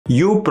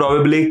You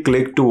probably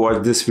clicked to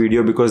watch this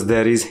video because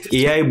there is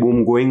AI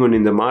boom going on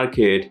in the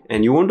market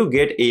and you want to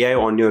get AI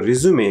on your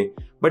resume,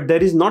 but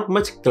there is not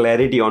much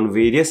clarity on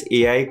various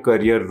AI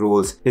career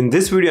roles. In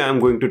this video, I'm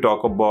going to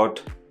talk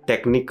about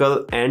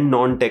technical and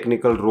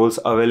non-technical roles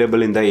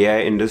available in the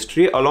AI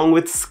industry, along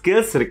with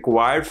skills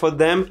required for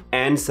them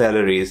and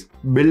salaries.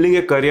 Building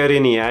a career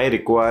in AI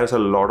requires a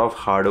lot of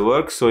hard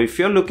work. So if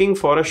you're looking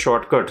for a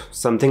shortcut,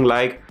 something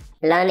like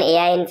learn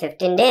AI in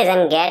 15 days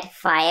and get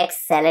 5x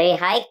salary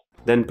hike,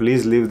 then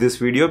please leave this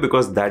video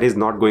because that is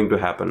not going to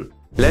happen.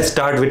 Let's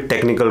start with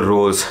technical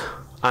roles.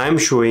 I am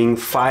showing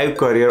 5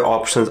 career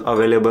options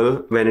available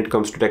when it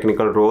comes to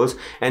technical roles,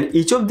 and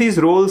each of these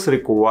roles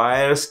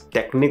requires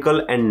technical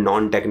and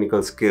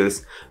non-technical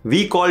skills.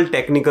 We call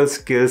technical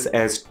skills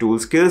as tool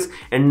skills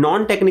and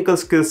non-technical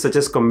skills such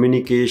as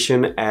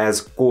communication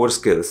as core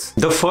skills.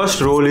 The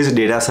first role is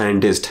data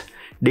scientist.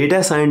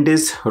 Data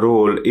scientist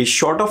role is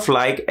sort of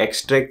like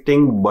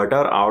extracting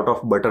butter out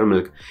of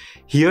buttermilk.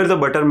 Here the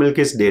buttermilk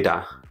is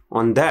data.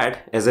 On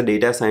that, as a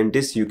data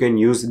scientist, you can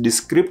use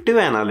descriptive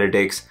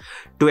analytics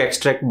to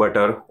extract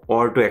butter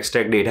or to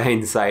extract data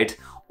insights,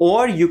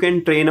 or you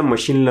can train a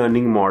machine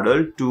learning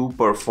model to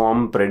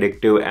perform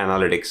predictive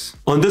analytics.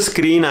 On the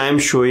screen, I am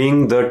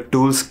showing the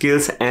tool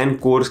skills and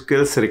core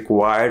skills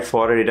required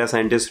for a data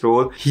scientist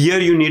role. Here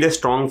you need a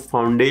strong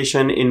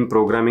foundation in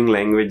programming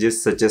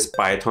languages such as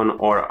Python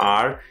or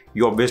R.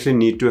 You obviously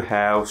need to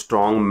have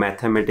strong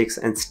mathematics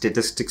and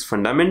statistics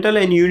fundamental,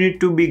 and you need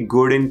to be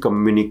good in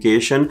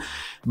communication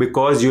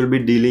because you'll be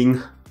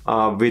dealing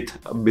with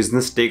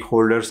business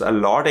stakeholders a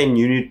lot and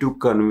you need to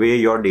convey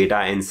your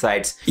data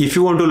insights. If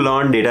you want to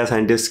learn data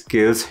scientist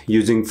skills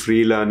using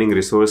free learning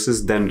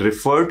resources, then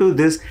refer to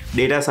this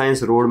data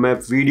science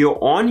roadmap video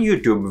on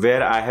YouTube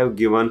where I have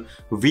given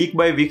week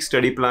by week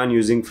study plan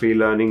using free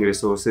learning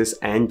resources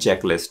and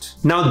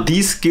checklist. Now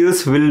these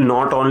skills will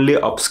not only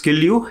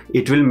upskill you,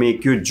 it will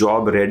make you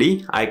job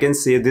ready. I can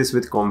say this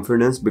with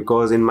confidence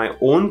because in my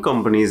own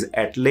companies,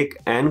 Atlic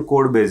and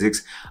Code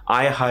Basics,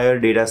 I hire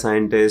data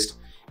scientists.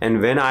 And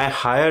when I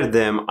hire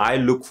them, I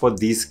look for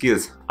these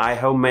skills. I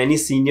have many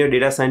senior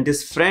data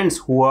scientist friends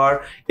who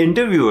are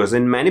interviewers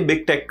in many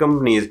big tech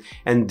companies,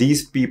 and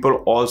these people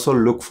also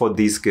look for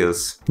these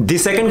skills. The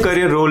second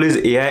career role is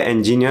AI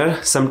engineer.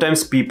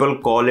 Sometimes people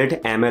call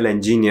it ML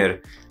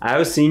engineer. I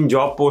have seen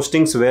job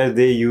postings where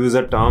they use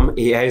a term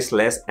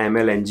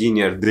AI/ML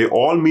engineer. They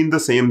all mean the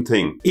same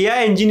thing.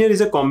 AI engineer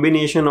is a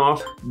combination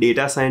of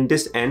data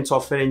scientist and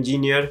software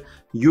engineer.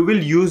 You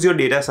will use your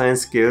data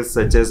science skills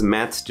such as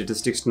math,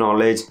 statistics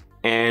knowledge,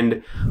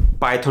 and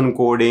Python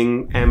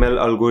coding, ML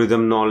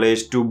algorithm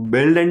knowledge to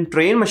build and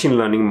train machine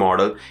learning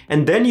model.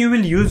 And then you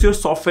will use your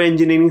software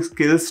engineering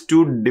skills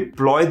to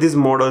deploy these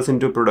models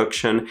into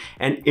production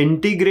and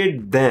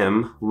integrate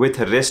them with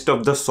the rest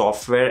of the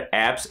software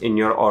apps in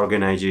your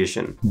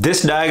organization.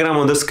 This diagram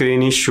on the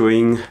screen is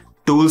showing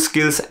tool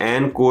skills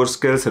and core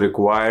skills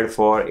required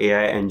for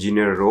AI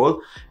engineer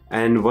role.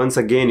 And once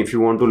again, if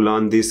you want to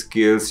learn these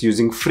skills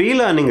using free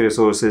learning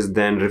resources,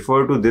 then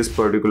refer to this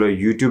particular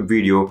YouTube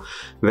video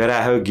where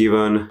I have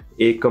given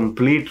a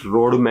complete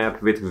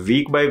roadmap with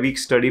week by week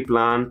study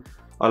plan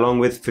along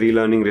with free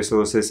learning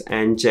resources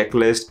and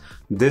checklist.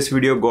 This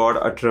video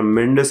got a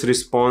tremendous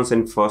response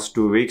in first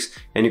 2 weeks,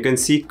 and you can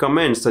see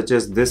comments such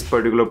as this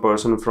particular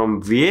person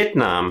from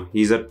Vietnam.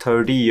 He's a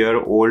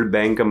 30-year-old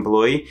bank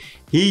employee.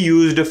 He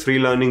used free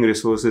learning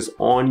resources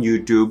on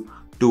YouTube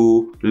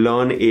to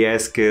learn AI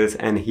skills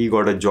and he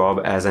got a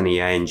job as an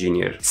AI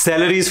engineer.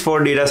 Salaries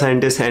for data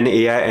scientists and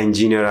AI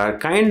engineer are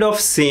kind of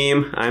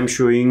same. I'm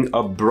showing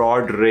a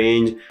broad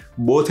range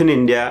both in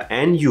India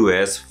and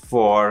US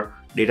for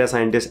data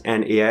scientist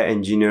and AI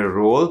engineer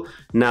role.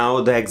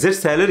 Now the exit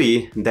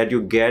salary that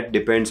you get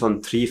depends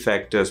on 3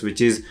 factors, which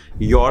is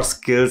your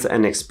skills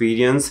and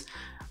experience,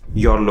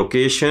 your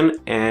location,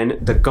 and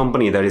the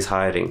company that is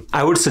hiring.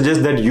 I would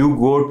suggest that you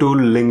go to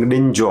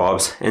LinkedIn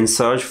jobs and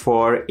search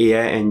for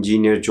AI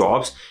engineer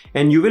jobs,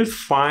 and you will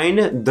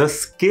find the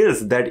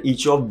skills that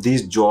each of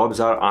these jobs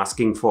are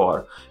asking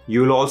for.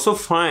 You will also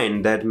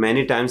find that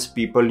many times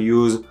people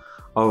use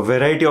a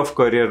variety of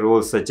career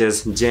roles such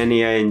as Gen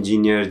AI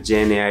engineer,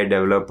 Gen AI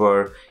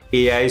developer,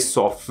 AI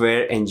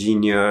software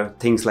engineer,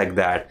 things like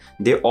that.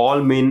 They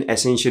all mean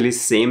essentially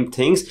same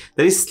things.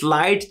 There is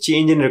slight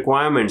change in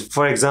requirements.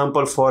 For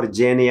example, for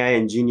Gen AI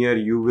engineer,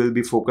 you will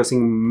be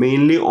focusing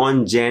mainly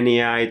on Gen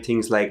AI,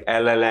 things like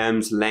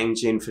LLMs,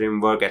 LangChain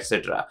framework,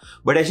 etc.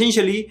 But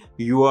essentially,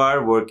 you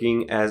are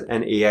working as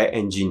an AI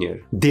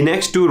engineer. The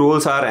next 2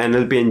 roles are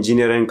NLP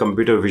engineer and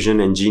computer vision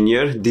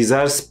engineer. These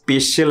are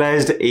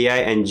specialized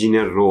AI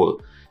engineer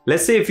role.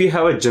 Let's say if you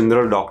have a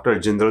general doctor,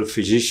 general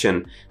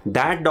physician,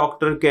 that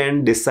doctor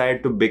can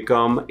decide to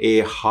become a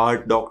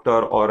heart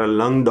doctor or a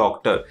lung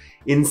doctor.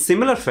 In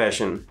similar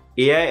fashion,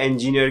 AI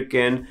engineer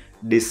can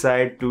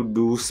decide to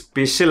do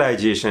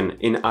specialization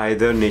in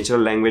either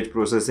natural language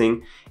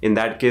processing, in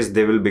that case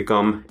they will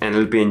become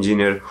NLP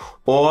engineer,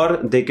 or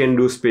they can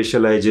do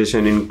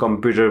specialization in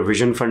computer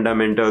vision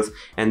fundamentals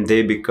and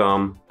they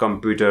become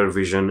computer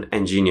vision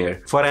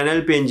engineer. For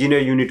NLP engineer,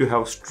 you need to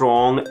have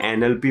strong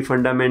NLP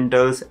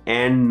fundamentals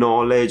and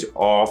knowledge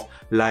of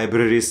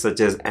libraries such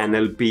as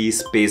NLP,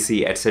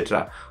 Spacey,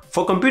 etc.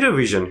 For computer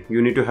vision,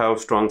 you need to have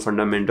strong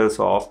fundamentals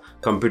of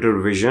computer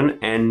vision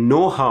and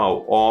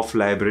know-how of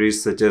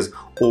libraries such as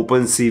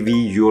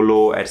OpenCV,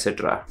 YOLO,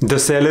 etc. The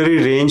salary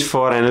range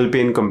for NLP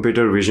and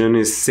computer vision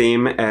is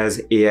same as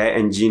AI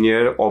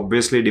engineer.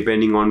 Obviously,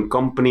 depending on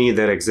company,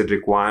 their exit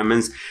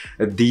requirements,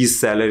 these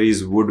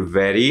salaries would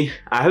vary.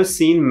 I have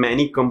seen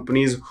many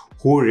companies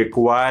who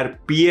require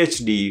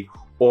PhD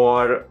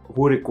or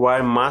who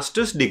require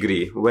master's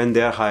degree when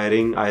they are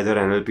hiring either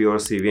NLP or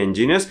CV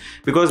engineers,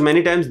 because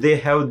many times they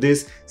have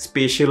this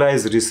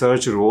specialized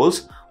research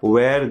roles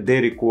where they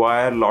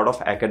require a lot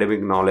of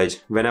academic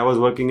knowledge. When I was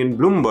working in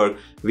Bloomberg,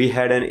 we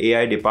had an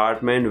AI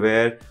department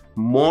where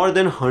more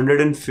than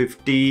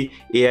 150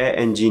 AI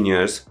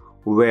engineers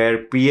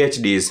were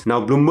PhDs.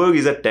 Now Bloomberg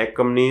is a tech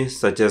company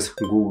such as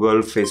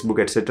Google, Facebook,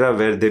 etc.,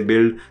 where they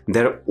build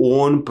their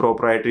own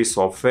proprietary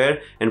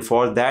software, and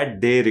for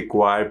that they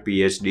require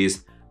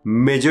PhDs.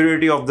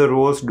 Majority of the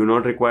roles do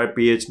not require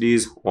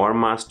PhDs or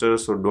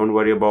masters, so don't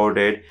worry about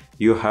it.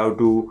 You have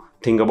to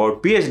think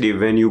about PhD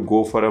when you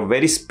go for a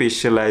very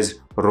specialized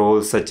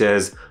role such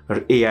as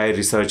AI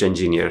research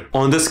engineer.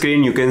 On the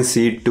screen you can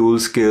see tool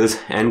skills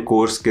and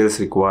core skills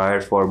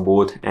required for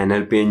both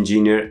NLP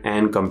engineer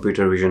and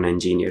computer vision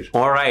engineer.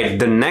 Alright,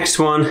 the next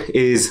one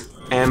is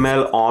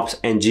ML Ops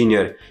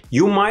engineer.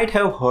 You might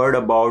have heard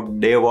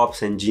about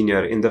DevOps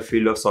engineer in the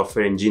field of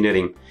software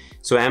engineering.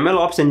 So ML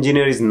Ops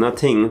engineer is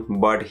nothing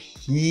but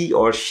he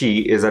or she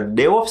is a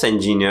DevOps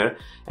engineer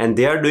and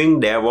they are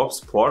doing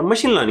DevOps for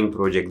machine learning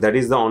project. That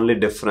is the only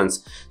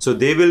difference. So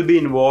they will be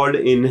involved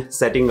in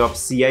setting up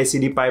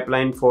CI/CD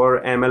pipeline for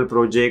ML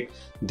project.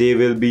 They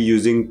will be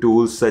using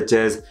tools such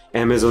as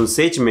Amazon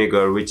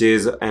SageMaker, which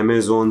is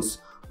Amazon's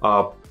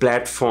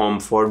platform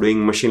for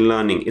doing machine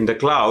learning in the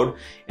cloud,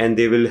 and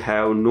they will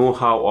have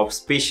know-how of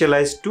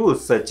specialized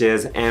tools such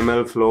as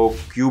MLflow,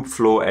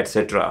 Kubeflow,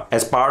 etc.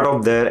 As part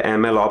of their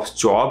ML Ops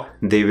job,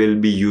 they will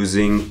be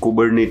using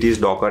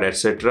Kubernetes, Docker,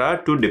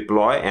 etc. to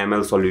deploy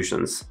ML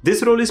solutions.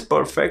 This role is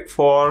perfect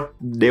for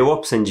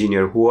DevOps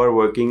engineer who are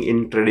working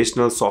in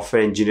traditional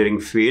software engineering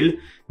field.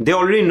 They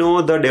already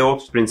know the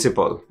DevOps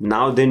principle.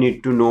 Now they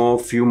need to know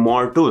few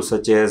more tools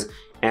such as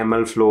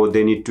MLflow.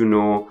 They need to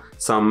know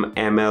some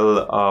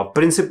ML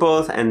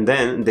principles, and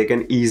then they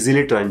can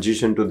easily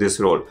transition to this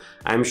role.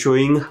 I'm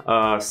showing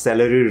a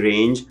salary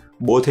range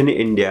both in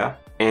India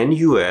and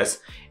US,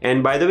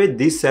 and by the way,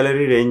 these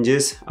salary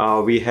ranges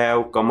we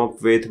have come up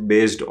with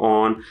based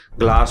on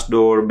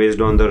Glassdoor,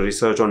 based on the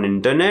research on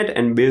internet,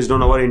 and based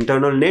on our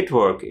internal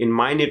network. In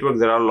my network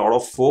there are a lot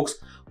of folks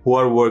who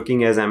are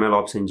working as ML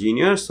Ops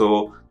engineers,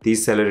 so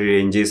these salary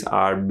ranges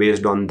are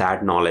based on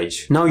that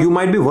knowledge. Now you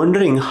might be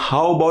wondering,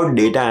 how about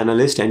data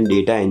analyst and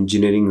data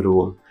engineering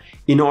role?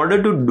 In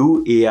order to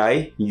do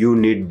AI, you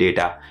need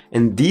data,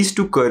 and these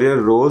two career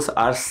roles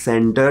are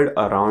centered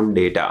around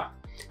data.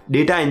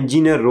 Data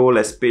engineer role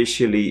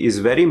especially is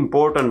very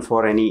important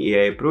for any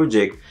AI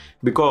project,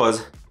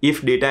 because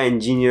if data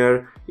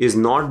engineer is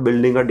not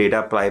building a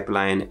data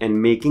pipeline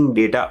and making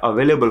data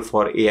available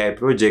for AI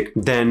project,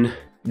 then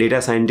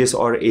data scientist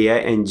or AI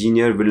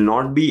engineer will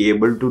not be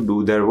able to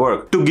do their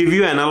work. To give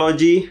you an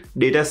analogy,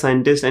 data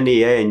scientists and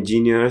AI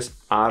engineers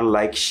are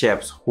like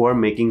chefs who are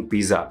making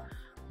pizza.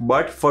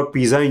 But for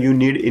pizza you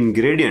need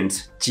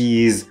ingredients,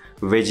 cheese,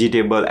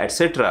 vegetable,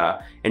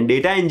 etc. And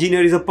data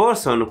engineer is a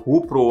person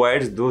who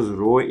provides those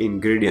raw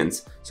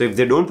ingredients. So if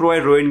they don't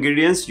provide raw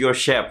ingredients, your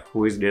chef,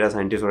 who is data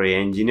scientist or AI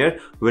engineer,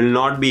 will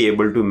not be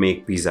able to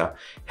make pizza.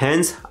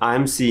 Hence,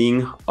 I'm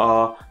seeing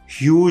a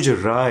huge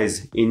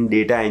rise in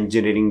data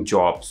engineering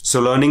jobs.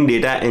 So learning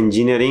data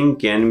engineering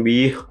can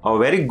be a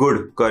very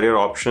good career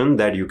option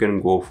that you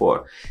can go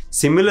for.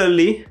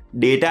 Similarly,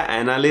 data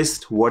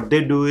analysts, what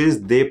they do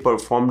is they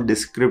perform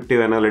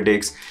descriptive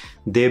analytics.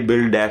 They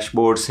build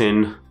dashboards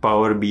in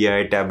Power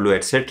BI, Tableau,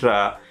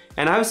 etc.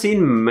 And I've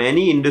seen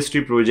many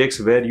industry projects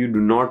where you do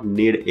not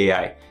need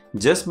AI.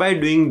 Just by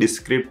doing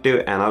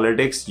descriptive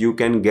analytics, you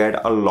can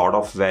get a lot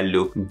of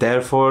value.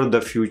 Therefore,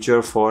 the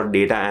future for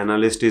data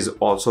analyst is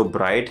also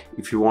bright.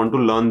 If you want to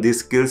learn these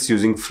skills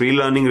using free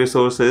learning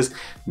resources,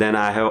 then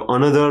I have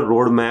another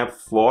roadmap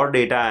for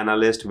data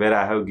analyst where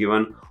I have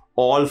given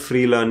all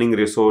free learning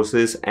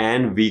resources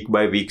and week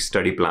by week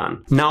study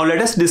plan. Now let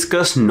us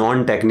discuss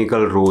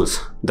non-technical roles.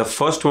 The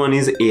first one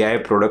is AI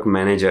product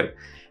manager.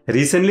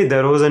 Recently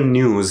there was a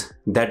news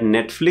that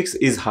Netflix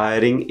is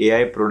hiring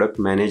AI product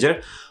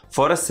manager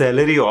for a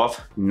salary of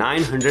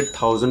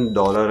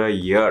 $900,000 a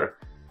year.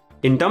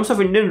 In terms of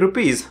Indian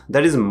rupees,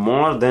 that is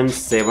more than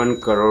 7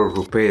 crore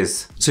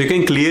rupees. So you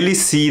can clearly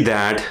see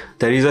that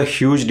there is a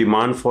huge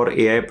demand for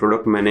AI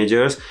product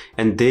managers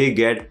and they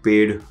get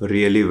paid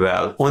really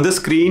well. On the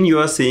screen, you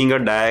are seeing a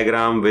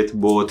diagram with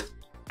both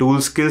tool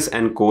skills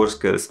and core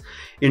skills.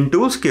 In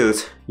tool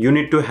skills, you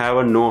need to have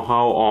a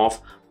know-how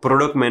of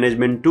product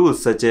management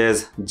tools such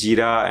as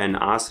Jira and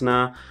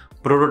Asana,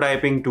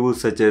 prototyping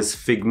tools such as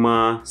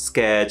Figma,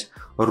 Sketch,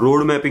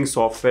 road mapping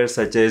software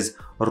such as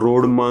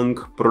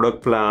RoadMonk,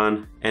 Product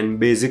Plan, and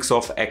basics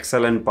of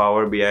Excel and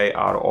Power BI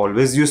are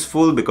always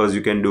useful because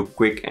you can do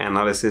quick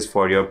analysis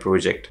for your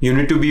project. You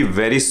need to be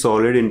very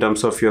solid in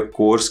terms of your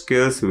core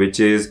skills, which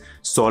is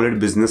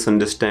solid business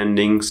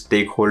understanding,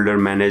 stakeholder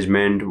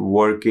management,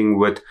 working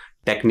with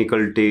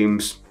technical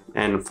teams,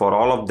 and for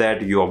all of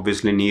that you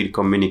obviously need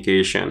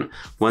communication.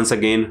 Once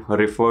again,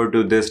 refer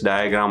to this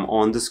diagram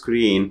on the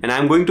screen, and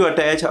I'm going to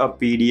attach a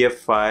PDF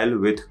file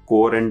with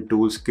core and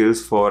tool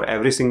skills for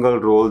every single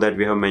role that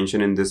we have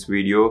mentioned in this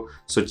video.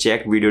 So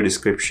check video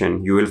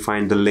description, you will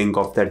find the link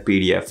of that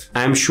PDF.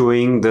 I'm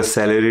showing the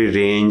salary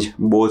range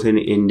both in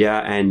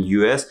India and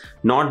US.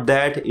 Not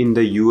that in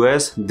the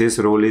US this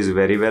role is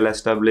very well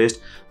established,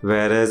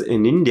 whereas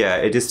in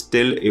India it is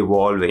still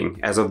evolving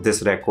as of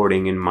this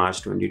recording in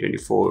March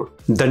 2024.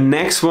 The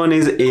next one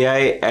is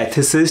AI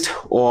ethicist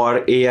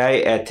or AI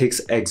ethics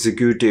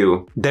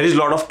executive. There is a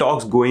lot of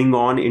talks going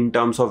on in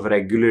terms of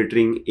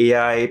regulating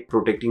AI,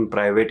 protecting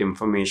private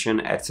information,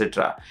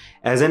 etc.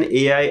 As an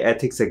AI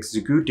ethics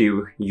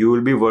executive, you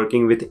will be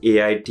working with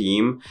AI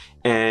team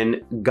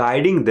and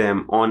guiding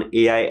them on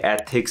AI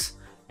ethics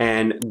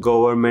and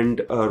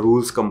government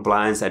rules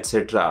compliance,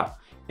 etc.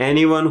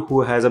 Anyone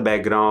who has a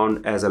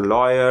background as a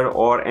lawyer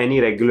or any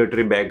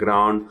regulatory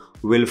background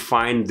will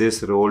find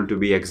this role to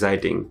be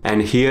exciting.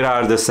 And here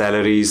are the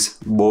salaries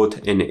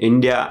both in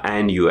India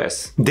and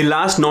US. The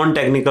last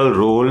non-technical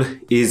role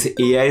is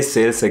AI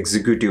sales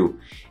executive.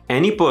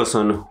 Any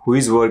person who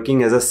is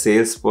working as a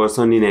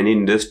salesperson in any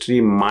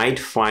industry might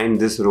find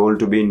this role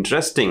to be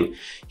interesting.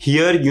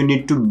 Here you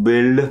need to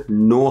build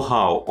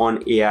know-how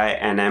on AI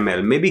and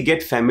ML. Maybe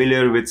get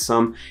familiar with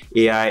some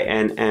AI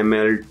and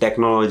ML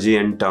technology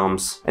and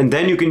terms. And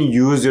then you can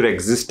use your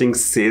existing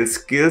sales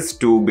skills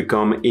to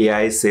become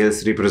AI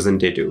sales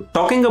representative.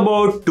 Talking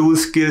about tool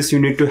skills, you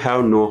need to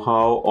have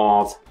know-how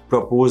of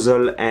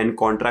proposal and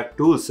contract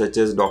tools such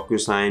as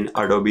DocuSign,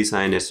 Adobe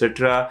Sign,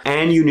 etc.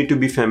 And you need to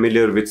be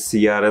familiar with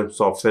CRM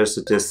software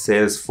such as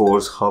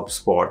Salesforce,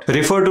 HubSpot.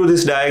 Refer to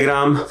this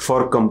diagram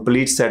for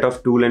complete set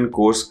of tool and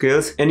core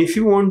skills. And if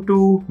you want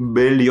to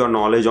build your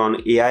knowledge on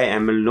AI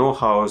ML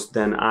know-hows,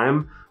 then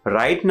I'm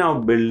right now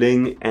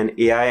building an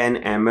AI and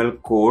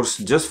ML course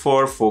just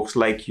for folks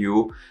like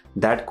you.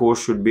 That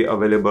course should be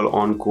available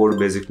on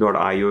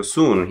codebasics.io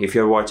soon. If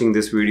you're watching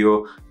this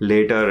video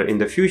later in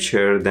the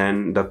future,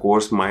 then the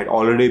course might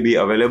already be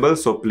available.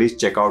 So please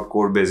check out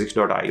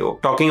codebasics.io.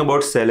 Talking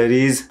about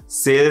salaries,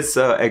 sales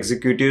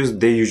executives,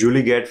 they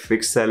usually get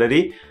fixed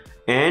salary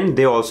and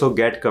they also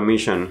get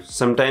commission.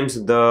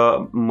 Sometimes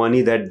the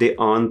money that they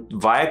earn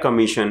via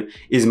commission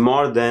is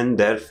more than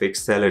their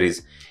fixed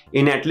salaries.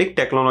 In Atlic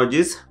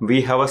Technologies,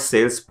 we have a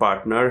sales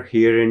partner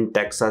here in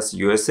Texas,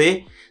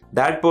 USA.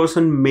 That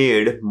person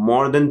made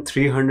more than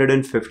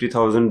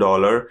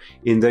 $350,000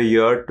 in the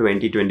year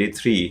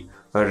 2023,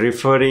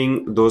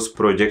 referring those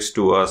projects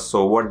to us.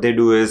 So what they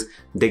do is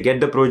they get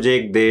the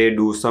project, they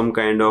do some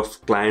kind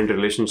of client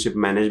relationship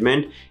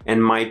management,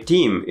 and my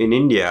team in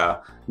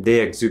India, they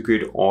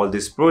execute all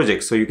these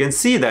projects. So you can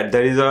see that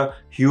there is a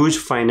huge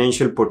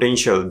financial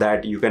potential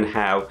that you can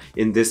have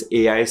in this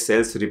AI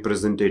sales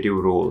representative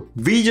role.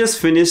 We just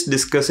finished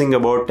discussing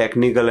about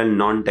technical and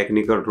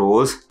non-technical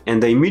roles,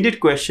 and the immediate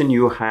question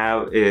you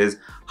have is,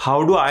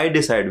 how do I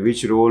decide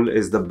which role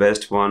is the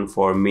best one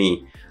for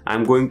me?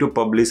 I'm going to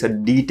publish a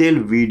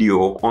detailed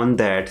video on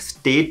that.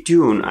 Stay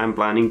tuned. I'm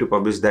planning to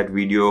publish that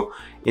video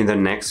in the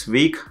next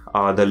week.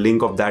 The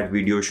link of that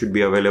video should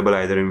be available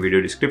either in video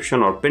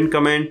description or pinned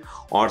comment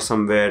or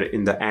somewhere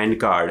in the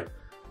end card.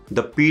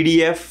 The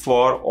PDF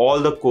for all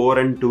the core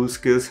and tool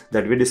skills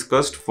that we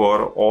discussed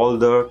for all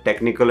the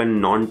technical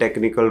and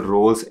non-technical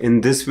roles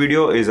in this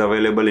video is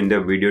available in the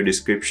video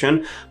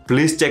description.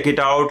 Please check it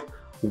out.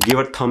 Give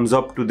a thumbs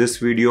up to this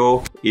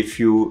video if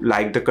you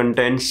like the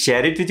content.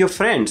 Share it with your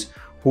friends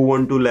who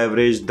want to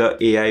leverage the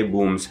AI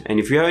booms. And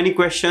if you have any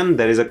question,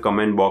 there is a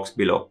comment box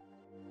below.